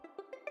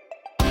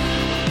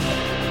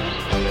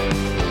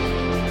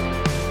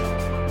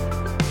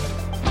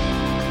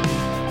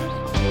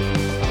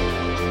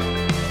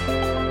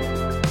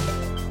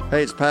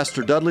Hey, it's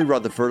Pastor Dudley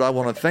Rutherford. I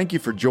want to thank you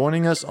for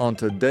joining us on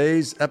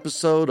today's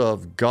episode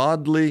of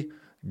Godly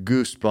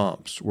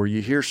Goosebumps, where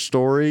you hear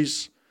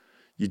stories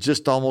you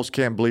just almost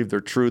can't believe they're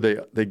true.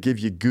 They give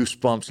you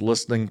goosebumps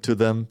listening to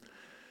them.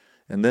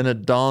 And then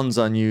it dawns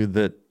on you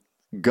that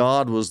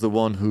God was the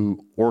one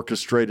who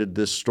orchestrated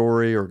this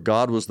story, or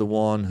God was the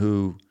one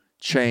who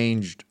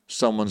changed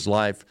someone's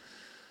life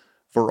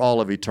for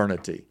all of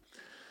eternity.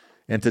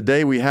 And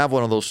today we have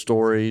one of those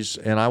stories,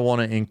 and I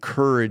want to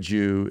encourage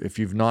you, if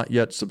you've not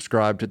yet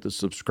subscribed, hit the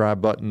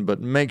subscribe button,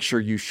 but make sure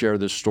you share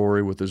this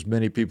story with as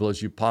many people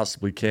as you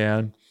possibly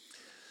can.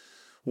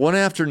 One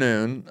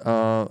afternoon,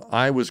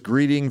 I was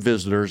greeting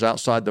visitors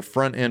outside the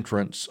front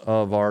entrance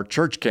of our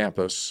church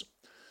campus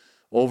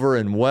over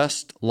in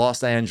West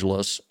Los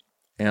Angeles,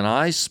 and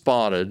I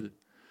spotted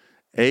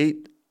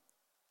 8-division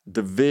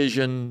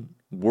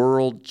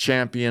world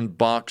champion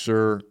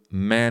boxer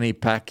Manny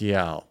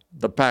Pacquiao,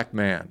 the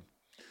Pacman.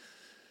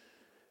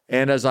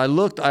 And as I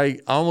looked, I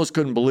almost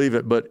couldn't believe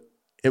it, but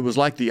it was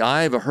like the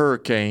eye of a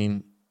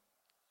hurricane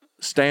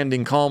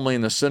standing calmly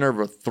in the center of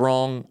a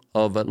throng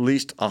of at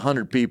least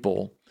 100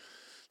 people.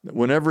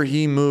 Whenever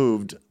he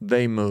moved,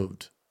 they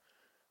moved.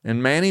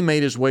 And Manny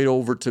made his way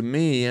over to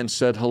me and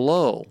said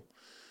hello.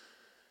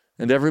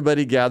 And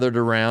everybody gathered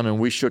around and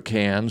we shook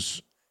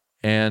hands,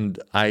 and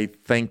I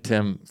thanked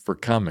him for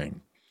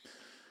coming.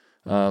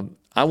 I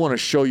want to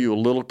show you a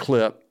little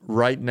clip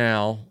right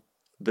now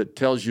that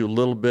tells you a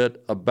little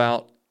bit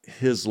about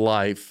his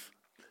life,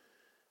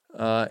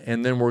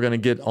 and then we're going to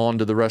get on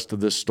to the rest of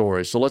this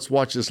story. So let's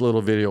watch this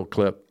little video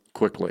clip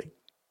quickly.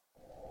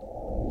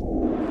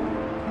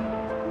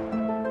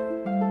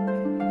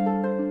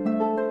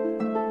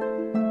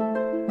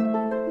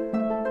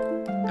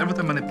 Every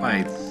time Manny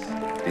fights,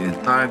 the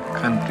entire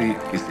country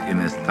is in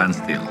a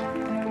standstill.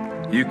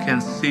 You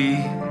can see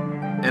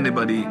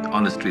anybody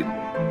on the street.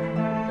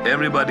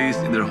 Everybody's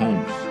in their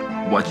homes,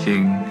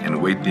 watching and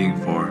waiting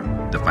for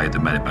the fight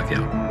of Manny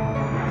Pacquiao.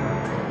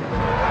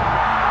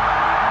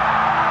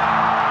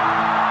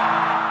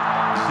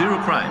 Zero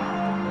crime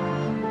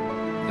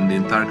in the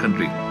entire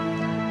country.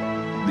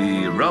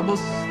 The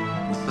rebels,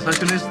 the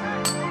secessionists,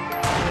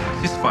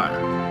 ceasefire.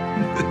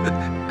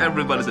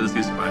 Everybody's in a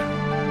ceasefire.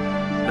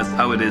 That's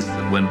how it is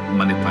when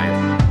Manny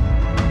fights.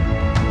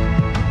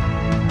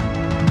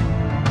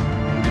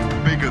 It's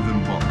bigger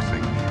than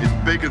boxing.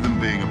 It's bigger than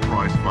being a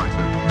prize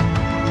fighter.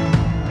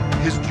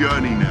 His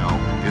journey now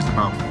is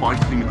about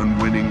fighting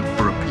and winning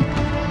for a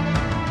people.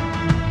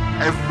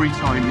 Every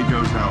time he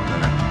goes out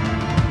there,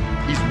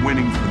 he's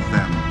winning for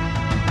them.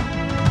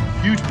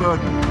 Huge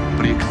burden,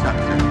 but he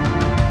accepts it.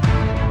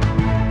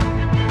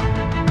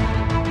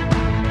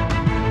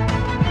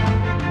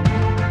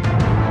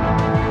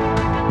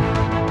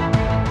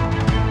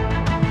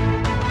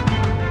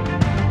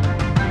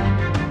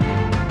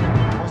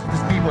 Most of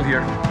these people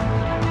here,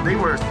 they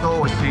were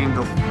so ashamed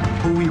of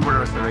who we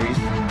were as a race.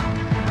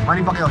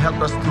 Manny Pacquiao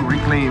helped us to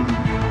reclaim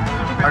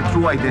our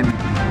true identity.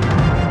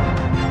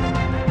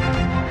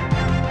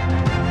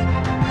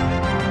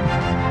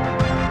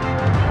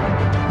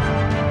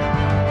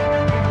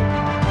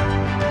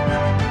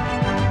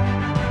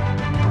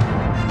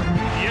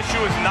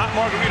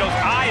 Margarito's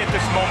eye at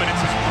this moment,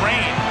 it's his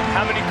brain.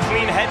 How many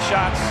clean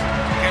headshots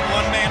can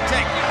one man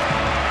take?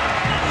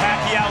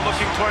 Pacquiao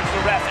looking towards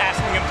the ref,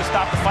 asking him to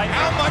stop the fight.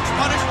 How much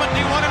punishment do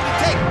you want him to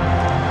take?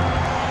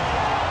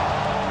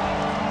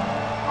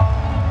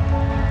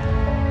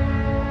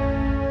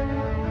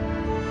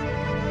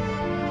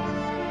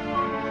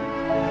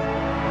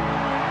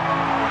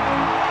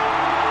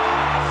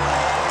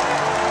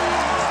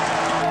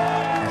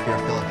 If you're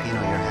a Filipino,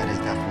 your head is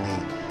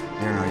definitely,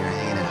 you're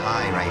hanging it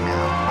high right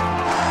now.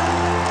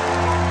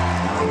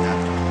 Knowing that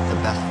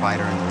the best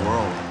fighter in the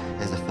world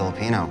is a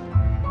Filipino.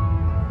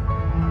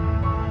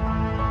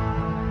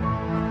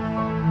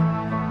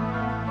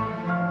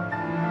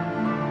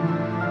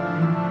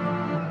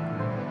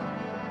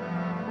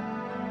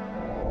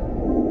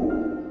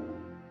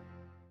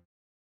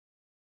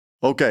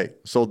 Okay,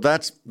 so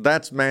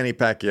that's Manny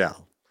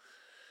Pacquiao.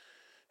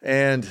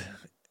 And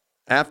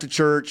after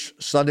church,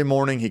 Sunday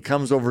morning, he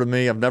comes over to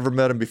me. I've never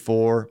met him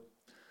before.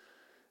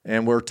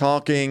 And we're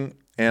talking,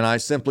 and I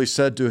simply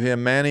said to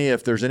him, Manny,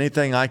 if there's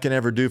anything I can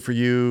ever do for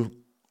you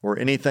or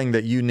anything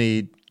that you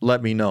need,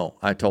 let me know,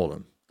 I told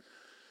him.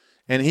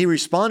 And he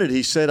responded,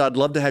 he said, I'd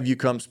love to have you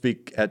come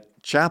speak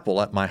at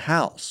chapel at my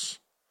house.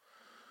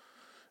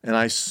 And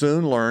I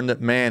soon learned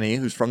that Manny,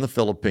 who's from the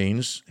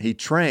Philippines, he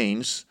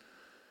trains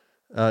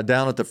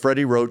down at the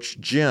Freddie Roach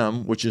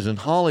Gym, which is in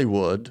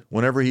Hollywood,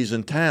 whenever he's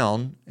in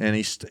town, and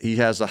he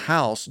has a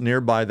house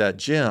nearby that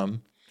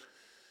gym.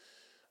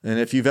 And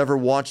if you've ever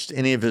watched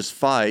any of his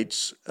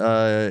fights,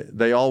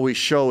 they always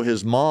show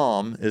his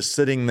mom is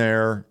sitting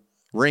there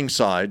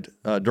ringside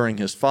during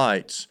his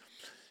fights.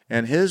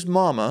 And his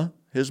mama,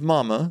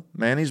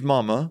 Manny's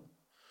mama,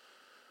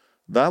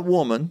 that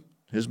woman,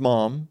 his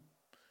mom,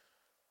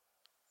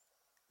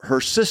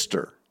 her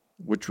sister,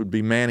 which would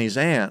be Manny's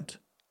aunt,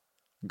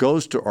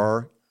 goes to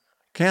our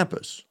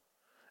campus.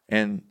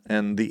 And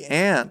the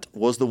aunt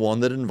was the one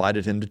that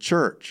invited him to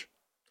church.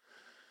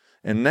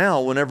 And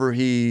now whenever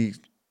he's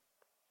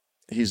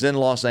in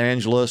Los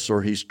Angeles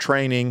or he's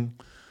training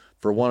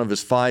for one of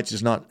his fights,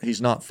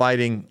 he's not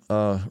fighting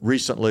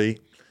recently.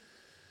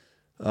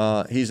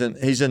 He's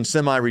in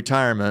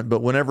semi-retirement,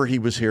 but whenever he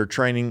was here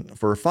training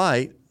for a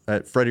fight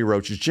at Freddie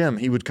Roach's gym,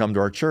 he would come to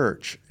our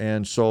church.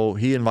 And so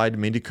he invited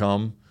me to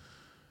come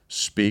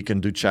speak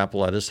and do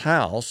chapel at his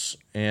house.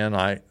 And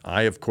I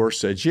of course,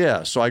 said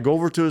yes. So I go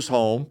over to his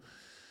home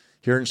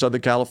here in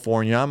Southern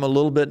California. I'm a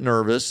little bit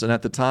nervous, and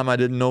at the time I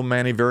didn't know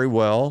Manny very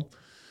well.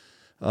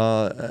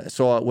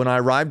 So when I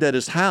arrived at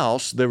his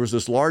house, there was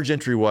this large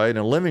entryway and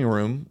a living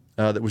room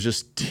that was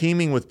just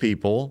teeming with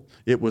people.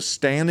 It was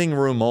standing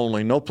room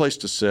only, no place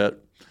to sit.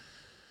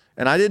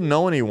 And I didn't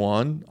know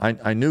anyone.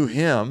 I knew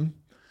him.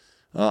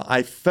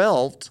 I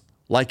felt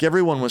like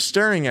everyone was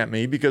staring at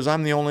me because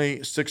I'm the only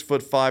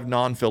 6'5"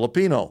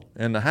 non-Filipino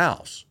in the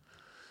house.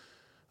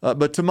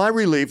 But to my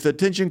relief, the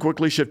attention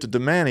quickly shifted to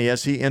Manny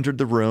as he entered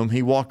the room.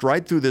 He walked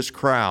right through this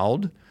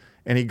crowd,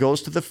 and he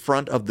goes to the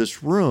front of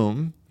this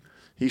room.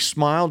 He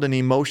smiled and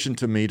he motioned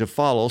to me to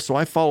follow. So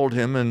I followed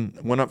him and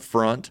went up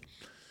front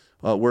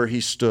where he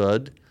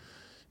stood.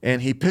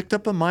 And he picked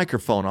up a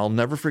microphone. I'll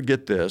never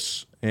forget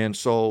this. And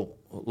so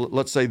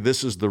let's say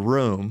this is the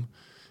room.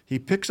 He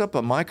picks up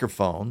a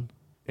microphone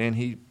and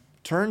he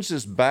turns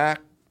his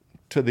back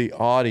to the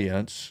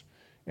audience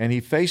and he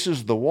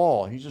faces the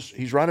wall.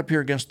 He's right up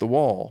here against the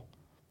wall,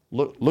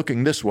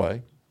 looking this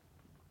way.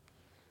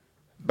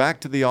 Back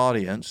to the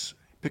audience,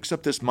 picks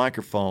up this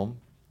microphone.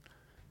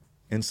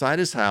 Inside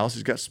his house,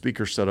 he's got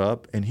speakers set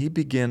up, and he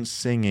begins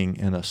singing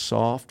in a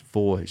soft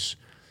voice.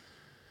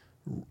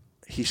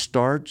 He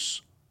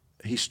starts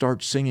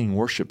singing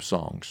worship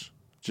songs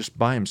just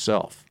by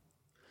himself.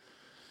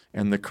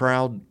 And the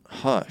crowd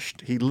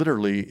hushed. He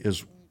literally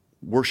is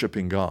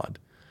worshiping God.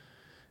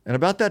 And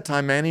about that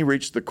time, Manny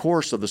reached the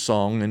chorus of the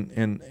song,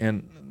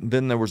 and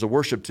then there was a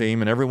worship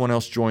team, and everyone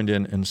else joined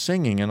in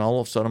singing. And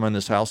all of a sudden, I'm in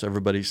this house,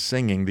 everybody's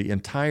singing. The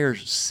entire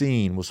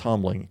scene was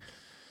humbling.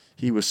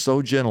 He was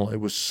so gentle. It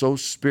was so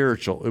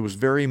spiritual. It was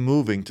very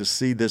moving to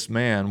see this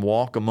man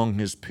walk among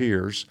his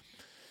peers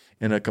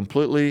in a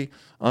completely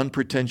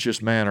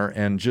unpretentious manner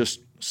and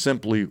just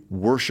simply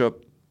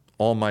worship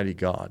Almighty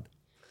God.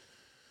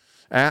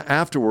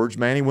 Afterwards,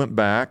 Manny went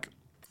back,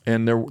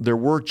 and there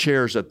were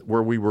chairs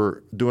where we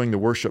were doing the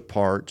worship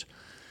part.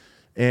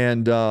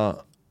 And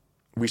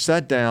we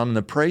sat down, and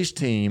the praise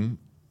team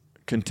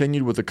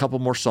continued with a couple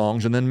more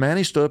songs. And then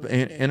Manny stood up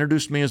and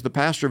introduced me as the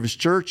pastor of his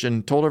church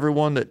and told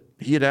everyone that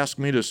he had asked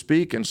me to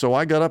speak. And so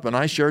I got up and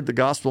I shared the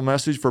gospel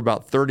message for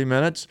about 30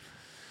 minutes.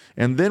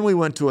 And then we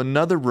went to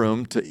another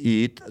room to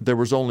eat. There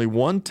was only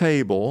one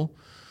table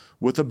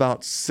with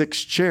about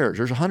 6 chairs.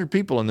 There's 100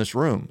 people in this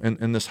room,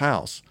 in this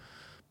house.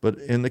 But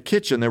in the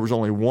kitchen, there was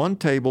only one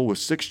table with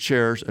 6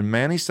 chairs, and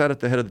Manny sat at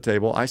the head of the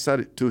table. I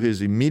sat to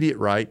his immediate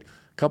right.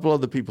 A couple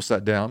other people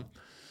sat down.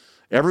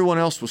 Everyone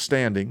else was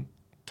standing,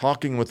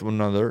 talking with one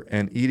another,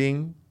 and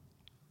eating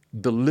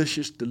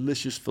delicious,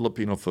 delicious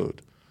Filipino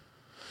food.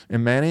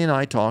 And Manny and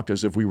I talked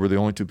as if we were the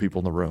only 2 people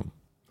in the room.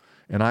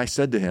 And I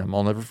said to him,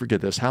 I'll never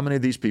forget this, how many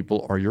of these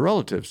people are your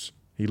relatives?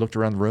 He looked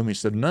around the room. He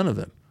said, none of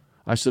them.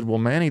 I said, well,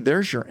 Manny,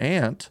 there's your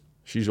aunt.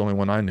 She's the only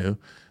one I knew.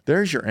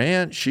 There's your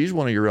aunt. She's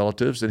one of your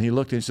relatives. And he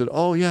looked and he said,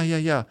 oh,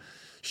 yeah.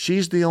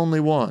 She's the only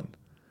one.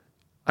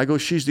 I go,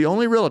 she's the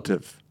only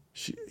relative.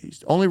 He's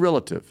the only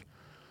relative.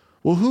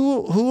 Well,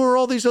 who are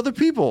all these other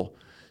people?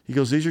 He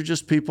goes, these are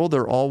just people.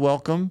 They're all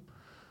welcome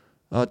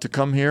to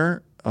come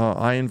here.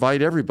 I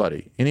invite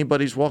everybody.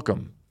 Anybody's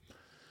welcome.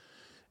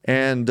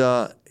 And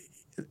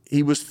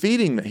he was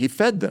feeding them. He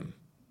fed them.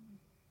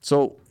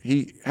 So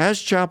he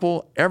has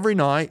chapel every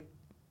night,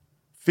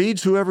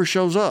 feeds whoever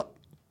shows up.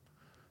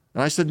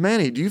 And I said,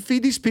 Manny, do you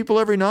feed these people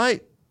every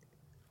night?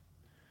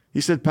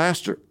 He said,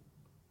 Pastor,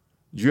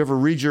 do you ever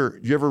read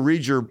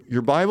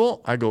your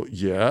Bible? I go,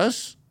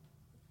 yes.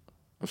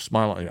 I'm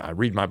smiling. I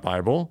read my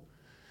Bible.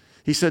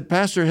 He said,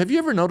 Pastor, have you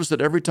ever noticed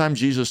that every time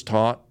Jesus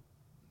taught,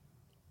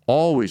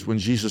 always when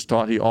Jesus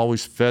taught, he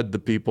always fed the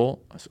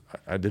people?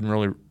 I didn't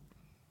really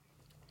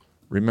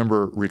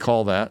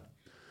recall that.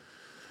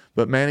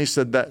 But Manny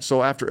said that,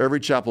 so after every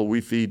chapel, we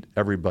feed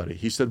everybody.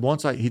 He said,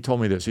 he told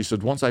me this. He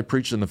said, once I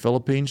preached in the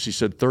Philippines, he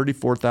said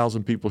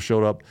 34,000 people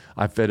showed up.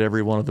 I fed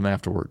every one of them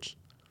afterwards.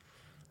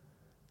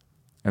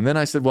 And then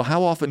I said, well,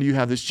 how often do you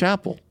have this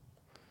chapel?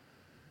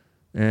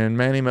 And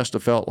Manny must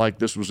have felt like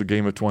this was a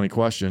game of 20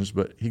 questions,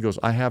 but he goes,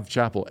 I have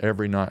chapel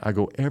every night. I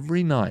go,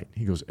 every night?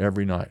 He goes,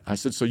 every night. I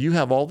said, so you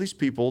have all these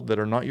people that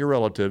are not your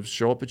relatives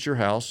show up at your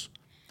house.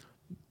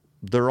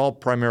 They're all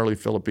primarily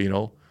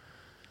Filipino,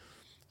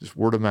 just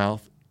word of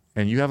mouth.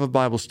 And you have a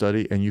Bible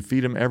study and you feed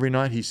them every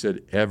night? He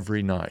said,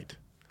 every night.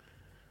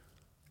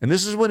 And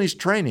this is when he's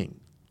training.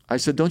 I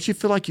said, don't you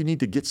feel like you need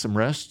to get some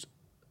rest?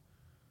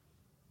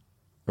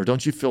 Or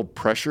don't you feel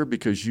pressure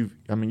because you've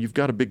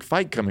got a big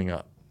fight coming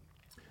up?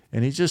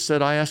 And he just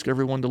said, I ask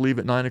everyone to leave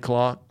at 9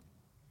 o'clock.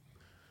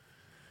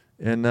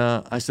 And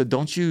I said,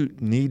 don't you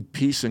need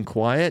peace and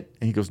quiet?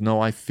 And he goes, no,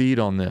 I feed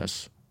on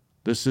this.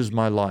 This is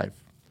my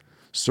life.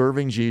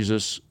 Serving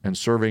Jesus and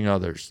serving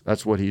others.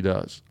 That's what he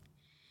does.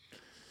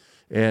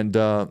 And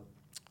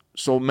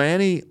so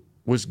Manny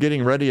was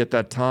getting ready at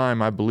that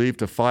time, I believe,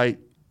 to fight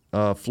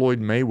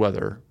Floyd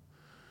Mayweather,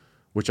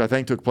 which I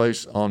think took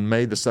place on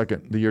May the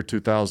 2nd, the year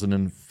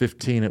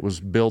 2015. It was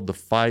billed the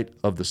fight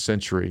of the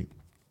century.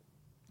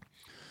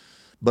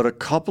 But a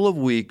couple of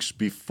weeks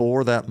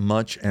before that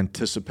much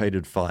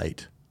anticipated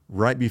fight,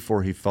 right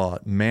before he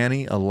fought,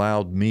 Manny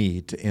allowed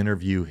me to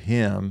interview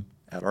him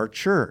at our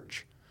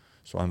church.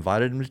 So I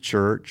invited him to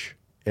church.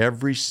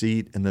 Every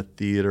seat in the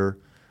theater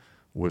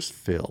was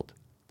filled.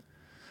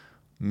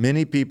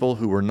 Many people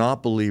who were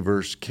not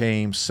believers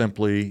came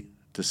simply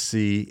to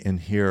see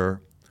and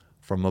hear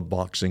from a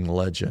boxing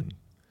legend.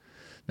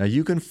 Now,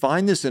 you can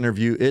find this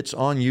interview. It's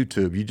on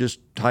YouTube. You just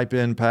type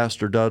in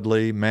Pastor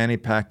Dudley, Manny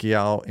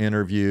Pacquiao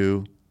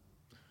interview,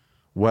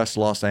 West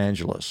Los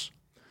Angeles.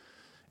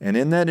 And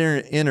in that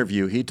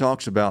interview, he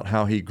talks about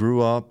how he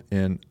grew up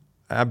in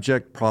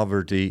abject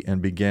poverty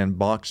and began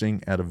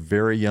boxing at a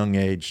very young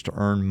age to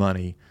earn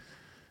money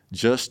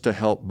just to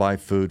help buy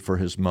food for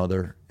his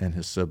mother and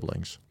his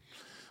siblings.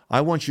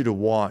 I want you to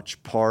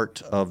watch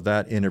part of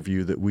that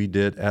interview that we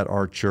did at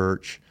our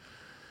church,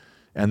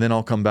 and then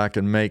I'll come back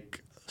and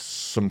make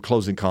some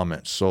closing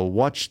comments. So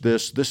watch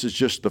this. This is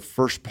just the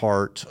first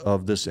part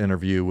of this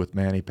interview with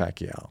Manny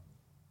Pacquiao.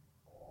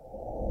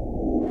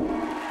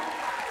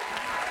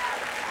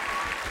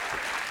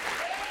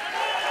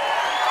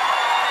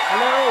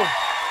 Hello.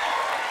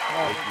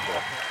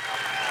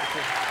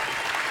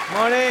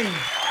 Morning.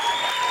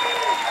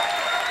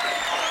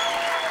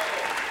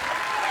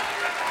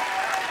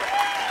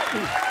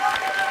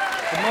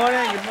 Good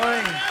morning. Good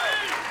morning.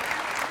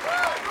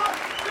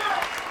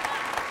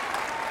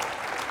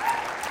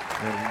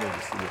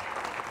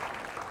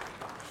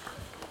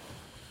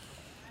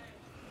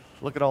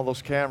 Look at all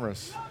those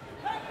cameras.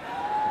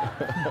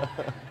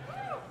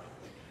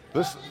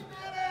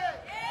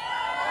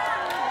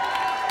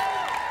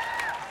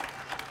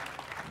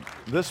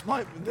 This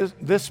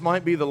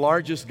might be the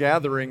largest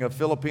gathering of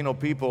Filipino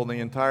people in the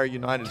entire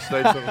United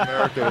States of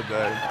America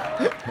today.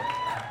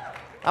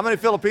 How many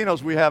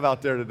Filipinos we have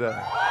out there today?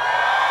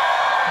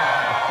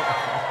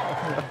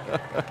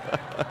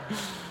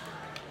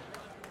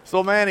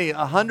 So Manny,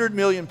 100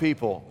 million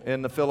people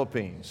in the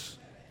Philippines.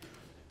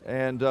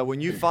 And when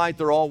you fight,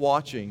 they're all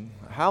watching.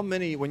 How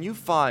many, when you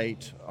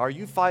fight, are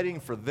you fighting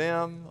for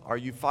them? Are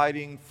you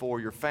fighting for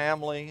your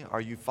family?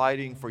 Are you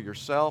fighting for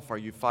yourself? Are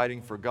you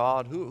fighting for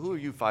God? Who are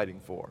you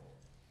fighting for?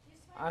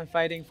 I'm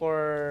fighting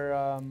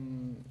for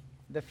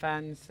the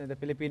fans and the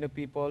Filipino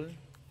people.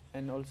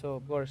 And also,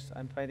 of course,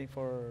 I'm fighting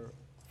for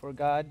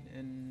God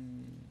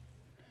and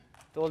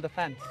to all the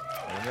fans.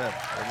 Amen.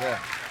 Amen.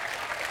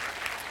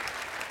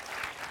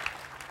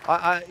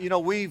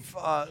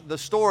 The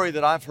story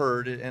that I've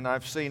heard, and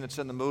I've seen it's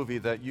in the movie,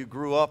 that you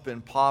grew up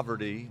in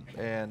poverty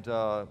and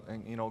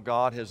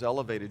God has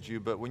elevated you.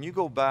 But when you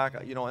go back,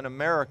 in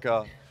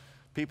America,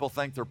 people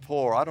think they're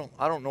poor. I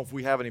don't know if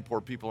we have any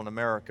poor people in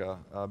America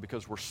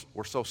because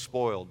we're so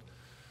spoiled.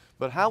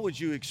 But how would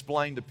you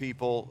explain to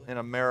people in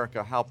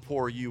America how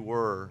poor you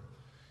were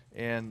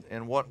and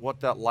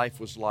what that life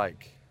was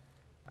like?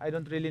 I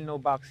don't really know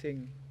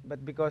boxing,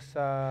 but because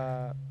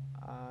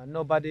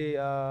nobody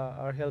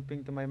are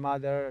helping to my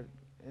mother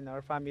and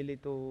our family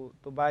to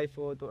buy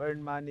food, to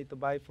earn money to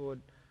buy food,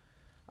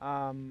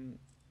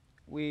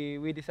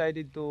 we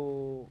decided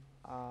to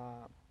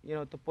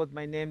to put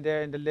my name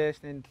there in the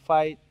list and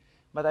fight.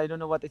 But I don't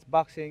know what is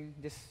boxing,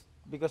 just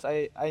because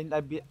I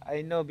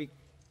know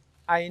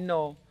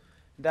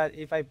that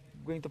if I'm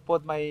going to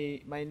put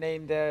my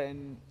name there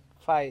and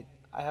fight,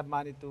 I have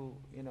money to,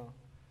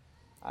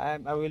 I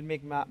will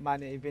make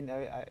money even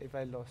if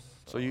I lose.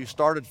 So you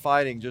started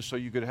fighting just so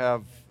you could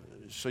have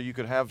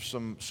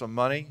some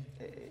money?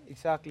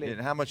 Exactly.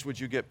 And how much would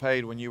you get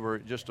paid when you were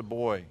just a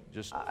boy?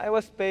 I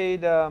was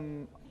paid,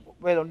 on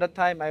that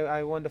time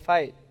I won the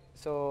fight.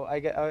 So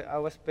I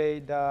was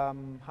paid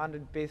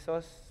 100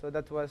 pesos, so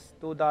that was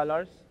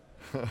 $2.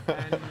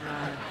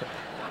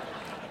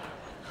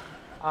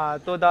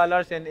 And,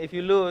 $2, and if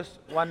you lose,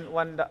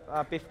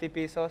 50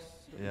 pesos,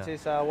 which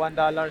is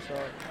 $1.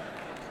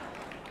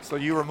 So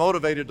you were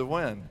motivated to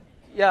win.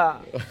 Yeah,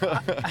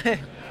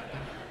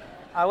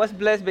 I was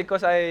blessed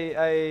because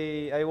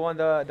I won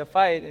the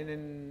fight, and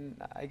then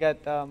I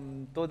got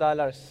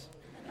 $2.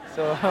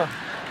 So,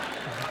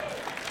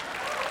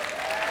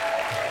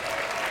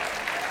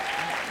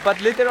 but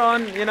later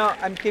on,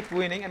 I'm keep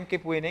winning,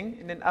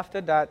 and then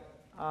after that,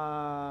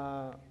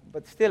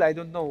 but still I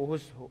don't know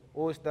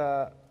who's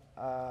the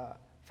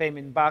fame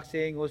in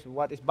boxing,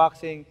 what is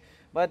boxing,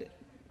 but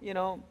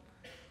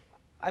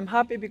I'm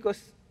happy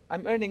because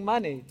I'm earning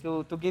money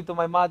to give to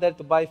my mother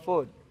to buy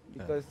food,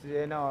 because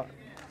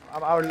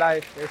our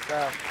life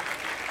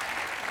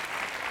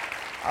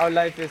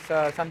is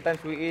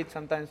sometimes we eat,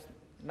 sometimes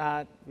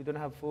not. We don't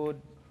have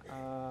food.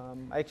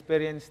 I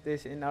experienced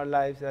this in our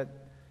lives that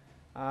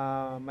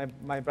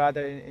my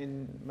brother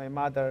and my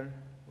mother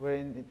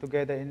were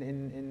together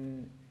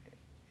in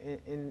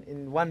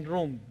one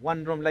room,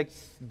 like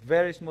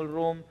very small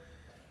room,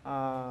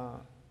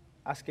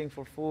 asking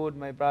for food,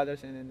 my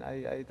brothers, and then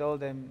I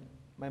told them,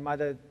 my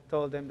mother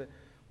told them that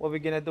what we're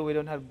gonna do, we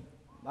don't have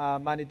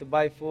money to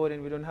buy food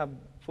and we don't have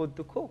food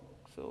to cook.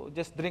 So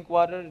just drink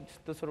water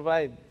just to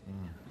survive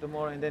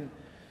tomorrow. And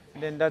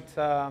then that's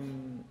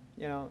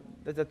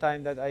that's the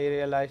time that I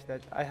realized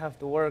that I have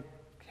to work,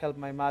 help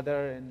my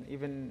mother, and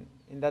even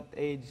in that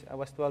age, I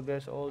was 12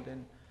 years old,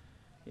 and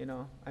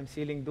I'm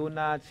selling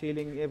donuts,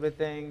 selling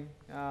everything,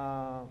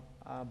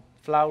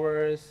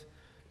 flowers,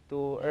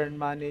 to earn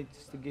money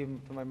just to give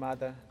to my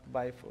mother to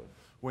buy food.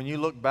 When you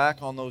look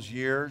back on those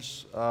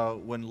years,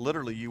 when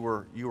literally you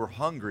were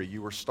hungry,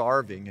 you were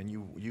starving, and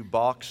you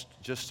boxed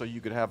just so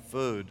you could have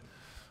food,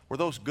 were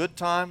those good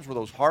times? Were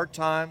those hard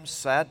times?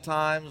 Sad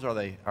times? Are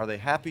they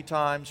happy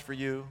times for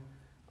you?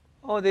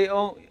 Oh,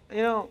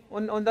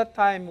 on that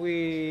time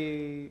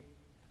we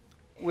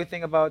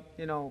think about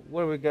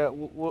where we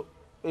go,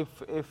 if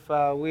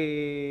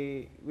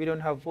we don't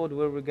have food,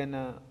 where we're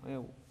gonna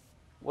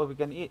what we're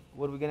gonna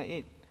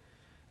eat,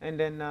 and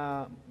then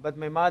but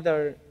my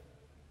mother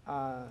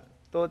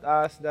taught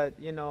us that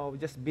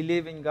just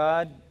believe in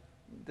God.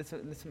 That's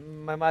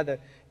my mother.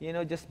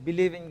 Just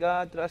believe in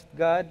God, trust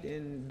God,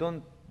 and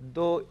don't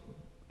do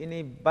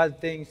any bad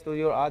things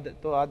to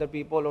other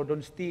people, or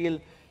don't steal.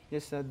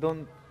 Just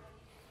don't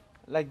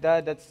like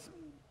that. That's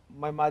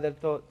my mother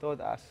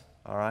taught us.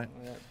 All right.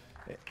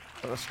 Yeah.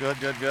 That's good.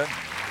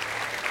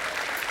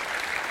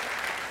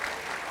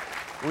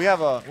 We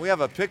have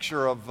a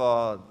picture of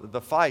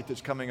the fight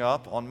that's coming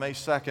up on May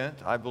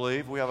 2nd, I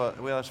believe. We have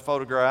a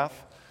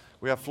photograph.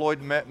 We have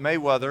Floyd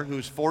Mayweather,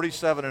 who's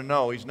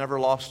 47-0. He's never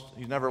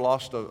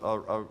lost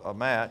a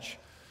match,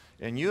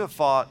 and you have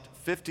fought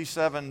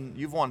 57.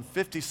 You've won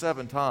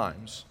 57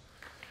 times,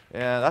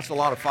 and that's a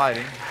lot of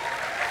fighting.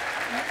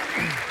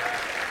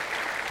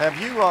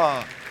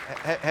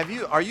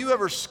 Are you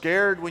ever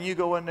scared when you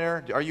go in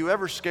there? Are you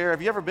ever scared?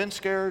 Have you ever been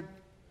scared?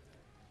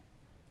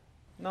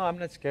 No, I'm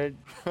not scared.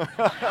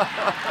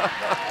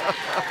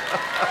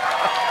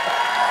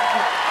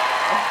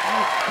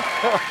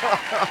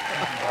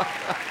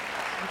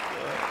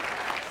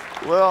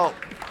 Well,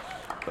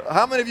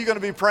 how many of you are going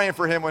to be praying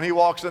for him when he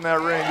walks in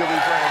that ring? You'll be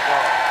praying for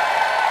him.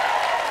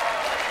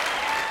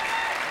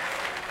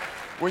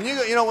 When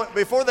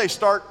before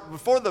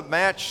the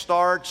match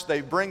starts,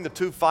 they bring the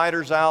two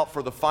fighters out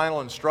for the final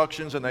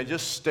instructions, and they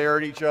just stare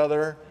at each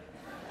other.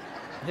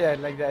 Yeah,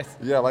 like this.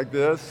 Yeah, like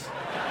this.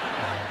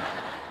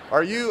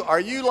 Are you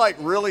like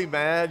really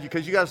mad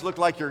because you guys look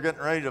like you're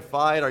getting ready to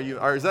fight?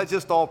 Or is that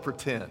just all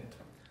pretend?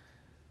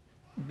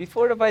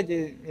 Before the fight,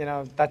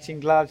 touching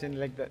gloves and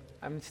like that,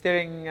 I'm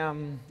staring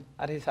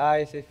at his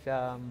eyes if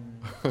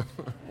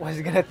what's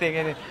he gonna think.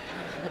 And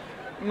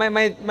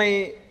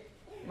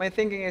my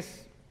thinking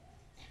is,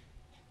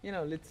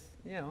 this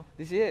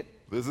is it.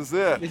 This is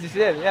it. This is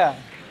it. Yeah.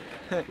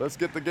 Let's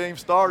get the game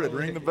started.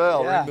 Ring the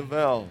bell. Yeah. Ring the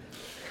bell.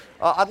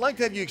 I'd like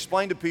to have you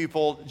explain to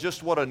people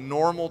just what a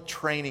normal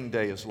training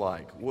day is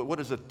like. What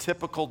is a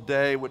typical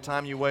day? What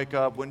time you wake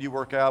up? When do you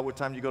work out? What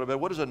time do you go to bed?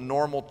 What is a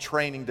normal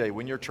training day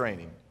when you're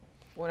training?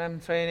 When I'm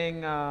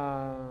training,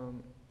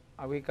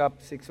 I wake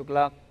up 6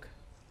 o'clock,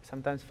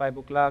 sometimes 5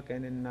 o'clock,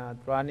 and then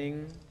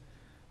running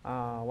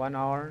 1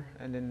 hour,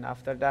 and then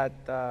after that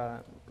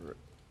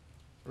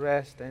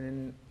rest, and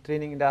then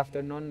training in the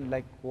afternoon,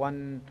 like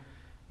 1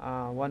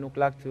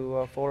 o'clock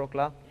to 4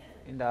 o'clock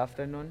in the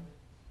afternoon.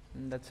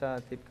 And that's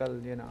a typical,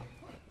 And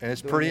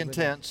it's pretty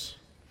intense.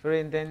 Very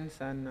intense,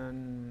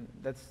 and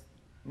that's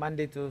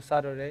Monday to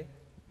Saturday.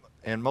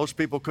 And most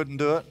people couldn't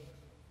do it?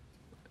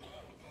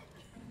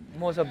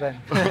 Most of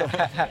them.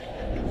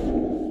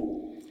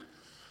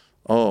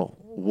 Oh,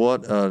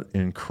 what an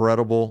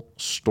incredible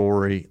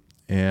story.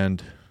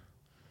 And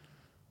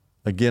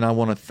again, I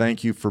want to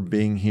thank you for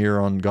being here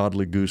on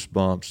Godly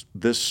Goosebumps.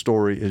 This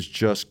story is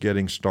just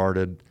getting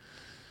started.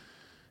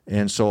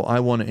 And so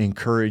I want to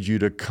encourage you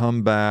to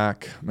come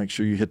back, make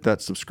sure you hit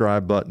that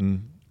subscribe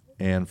button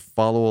and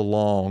follow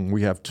along.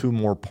 We have 2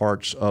 more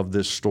parts of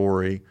this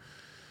story.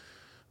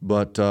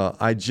 But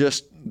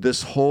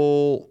this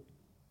whole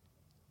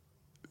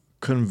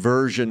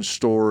conversion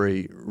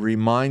story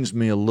reminds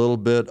me a little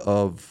bit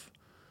of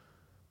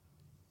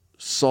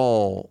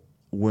Saul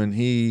when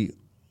he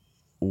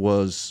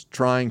was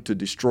trying to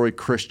destroy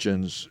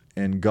Christians,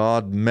 and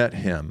God met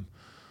him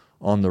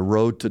on the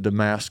road to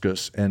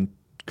Damascus and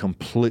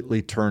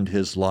completely turned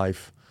his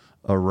life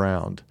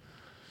around.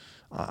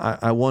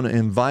 I want to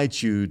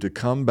invite you to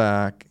come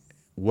back,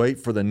 wait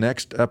for the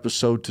next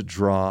episode to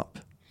drop,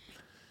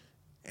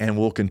 and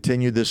we'll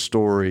continue this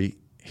story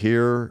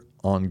here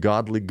on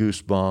Godly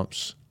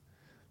Goosebumps.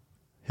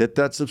 Hit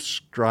that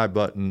subscribe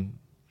button,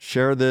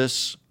 share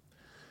this,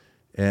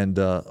 and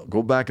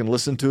go back and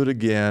listen to it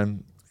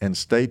again, and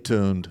stay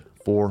tuned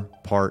for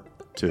part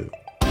 2.